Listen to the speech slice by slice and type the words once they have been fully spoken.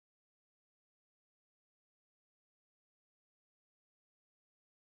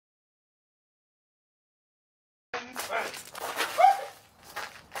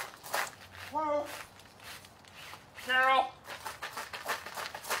Whoa. Carol.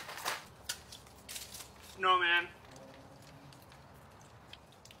 Snowman.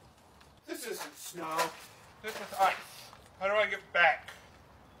 This isn't snow. This is ice. How do I get back?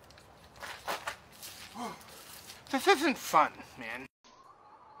 This isn't fun, man.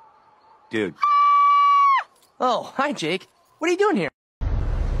 Dude. Oh, hi, Jake. What are you doing here?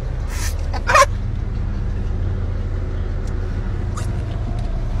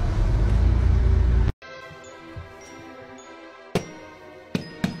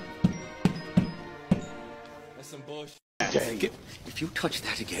 That's some bullshit. Jake, if you touch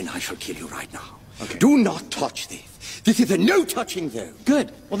that again, I shall kill you right now. Okay. Do not touch this. This is a no touching zone.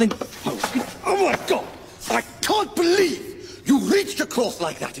 Good. Well then... Oh my God! I can't believe you reached across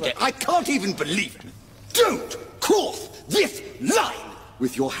like that again. I can't even believe it. Don't cross this line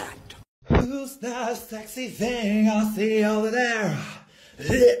with your hand. Who's that sexy thing I see over there?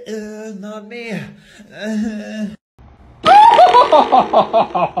 Not me.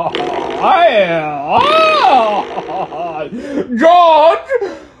 George!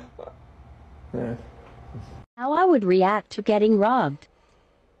 How I would react to getting robbed.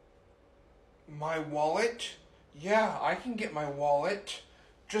 My wallet? Yeah, I can get my wallet.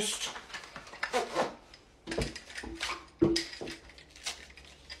 Just...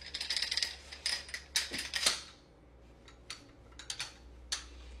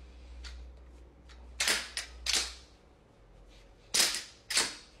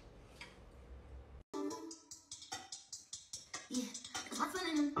 Yeah, I'm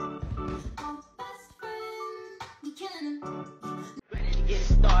feeling him. My best friend, we killing him. Ready to get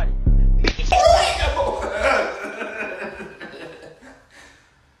started.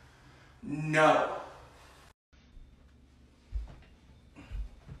 No.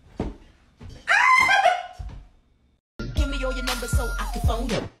 Give me all your numbers so I can phone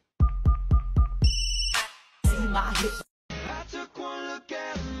you. See my hips. I took one look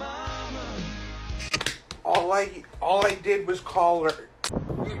at mama. All I did was call her.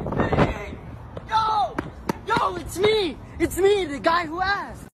 Yo, it's me! It's me, the guy who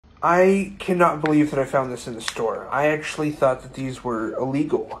asked! I cannot believe that I found this in the store. I actually thought that these were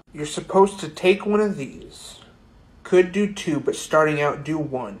illegal. You're supposed to take one of these. Could do two, but starting out, do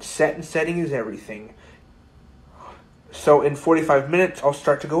one. Set and setting is everything. So in 45 minutes, I'll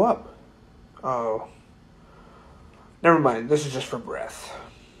start to go up. Oh. Never mind, this is just for breath.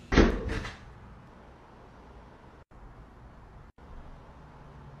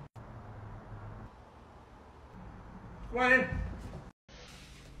 Come on in.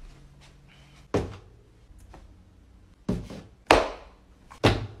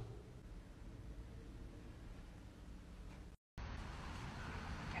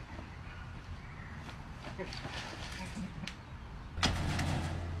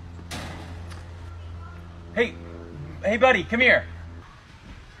 Hey buddy, come here.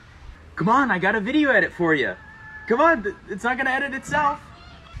 Come on, I got a video edit for you. Come on, it's not gonna edit itself.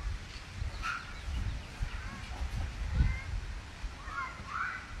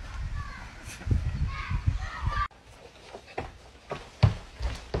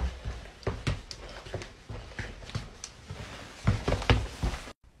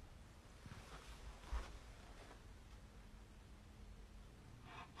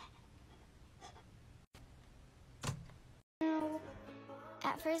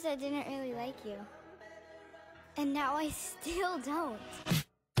 At first I didn't really like you. And now I still don't.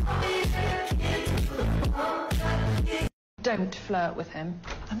 Don't flirt with him.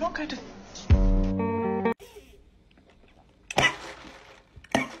 I'm not going to...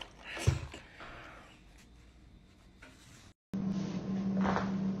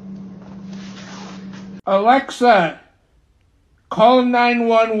 Alexa, call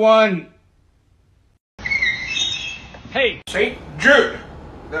 911. Hey! St. Jude!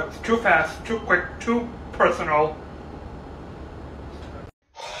 That was too fast, too quick, too personal.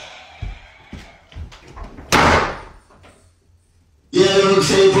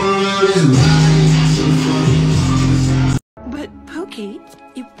 But, Pookie,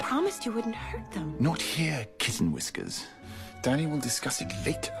 you promised you wouldn't hurt them. Not here, Kitten Whiskers. Danny will discuss it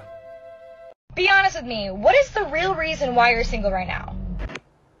later. Be honest with me, what is the real reason why you're single right now?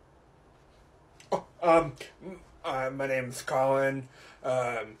 My name's Collin.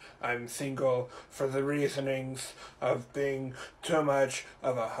 I'm single for the reasonings of being too much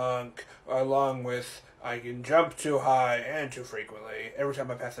of a hunk, along with I can jump too high and too frequently. Every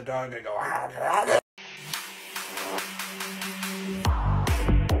time I pass a dog, I go...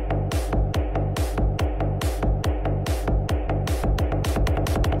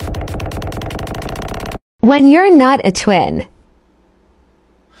 When you're not a twin.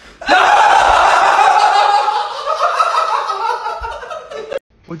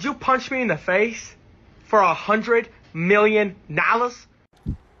 Would you punch me in the face for $100 million?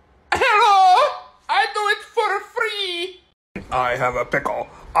 Hello! I do it for free! I have a pickle.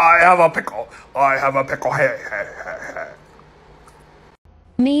 I have a pickle. I have a pickle. Hey, hey, hey, hey.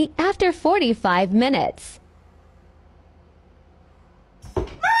 Me after 45 minutes.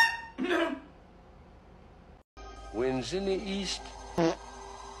 Winds in the east.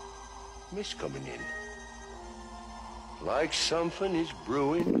 Mist coming in. Like something is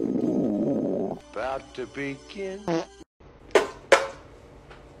brewing. About to begin.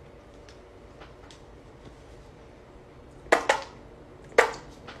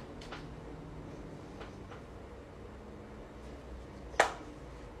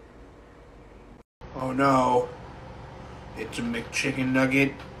 Oh no. It's a McChicken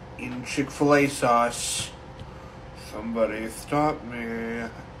nugget in Chick-fil-A sauce. Somebody stop me.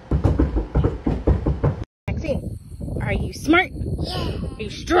 Maxine, are you smart? Yeah. Are you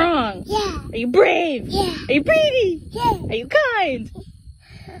strong? Yeah. Are you brave? Yeah. Are you pretty? Yeah. Are you kind?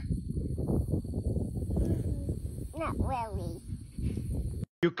 Not really.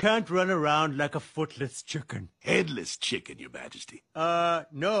 You can't run around like a footless chicken. Headless chicken, Your Majesty.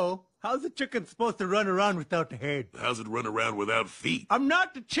 No. How's a chicken supposed to run around without a head? How's it run around without feet? I'm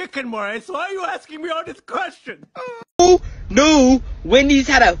not the chicken, Maurice. Why are you asking me all this question? Oh, no. Wendy's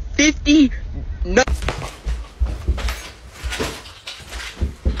had a 50... No.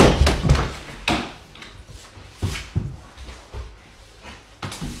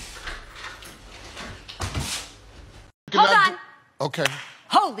 Hold on. Okay.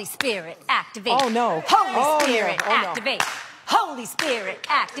 Holy Spirit, activate. Oh, no. Holy Spirit, no. activate. Holy Spirit,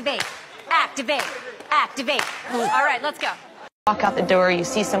 activate. Activate. Activate. All right, let's go. Walk out the door, you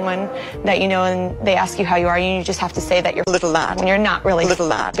see someone that you know, and they ask you how you are, and you just have to say that you're little lad. When you're not really little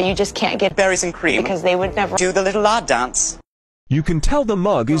lad, but you just can't get berries and cream because they would never do the little lad dance. You can tell the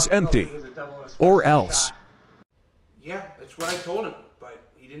mug is empty, or else. Yeah, that's what I told him, but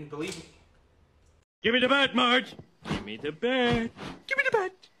he didn't believe me. Give me the bat, Marge. Give me the bat. Give me the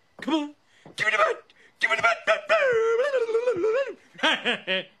bat. Come on. Give me the bat. Give me the bat.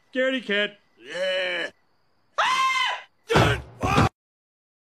 Scaredy cat.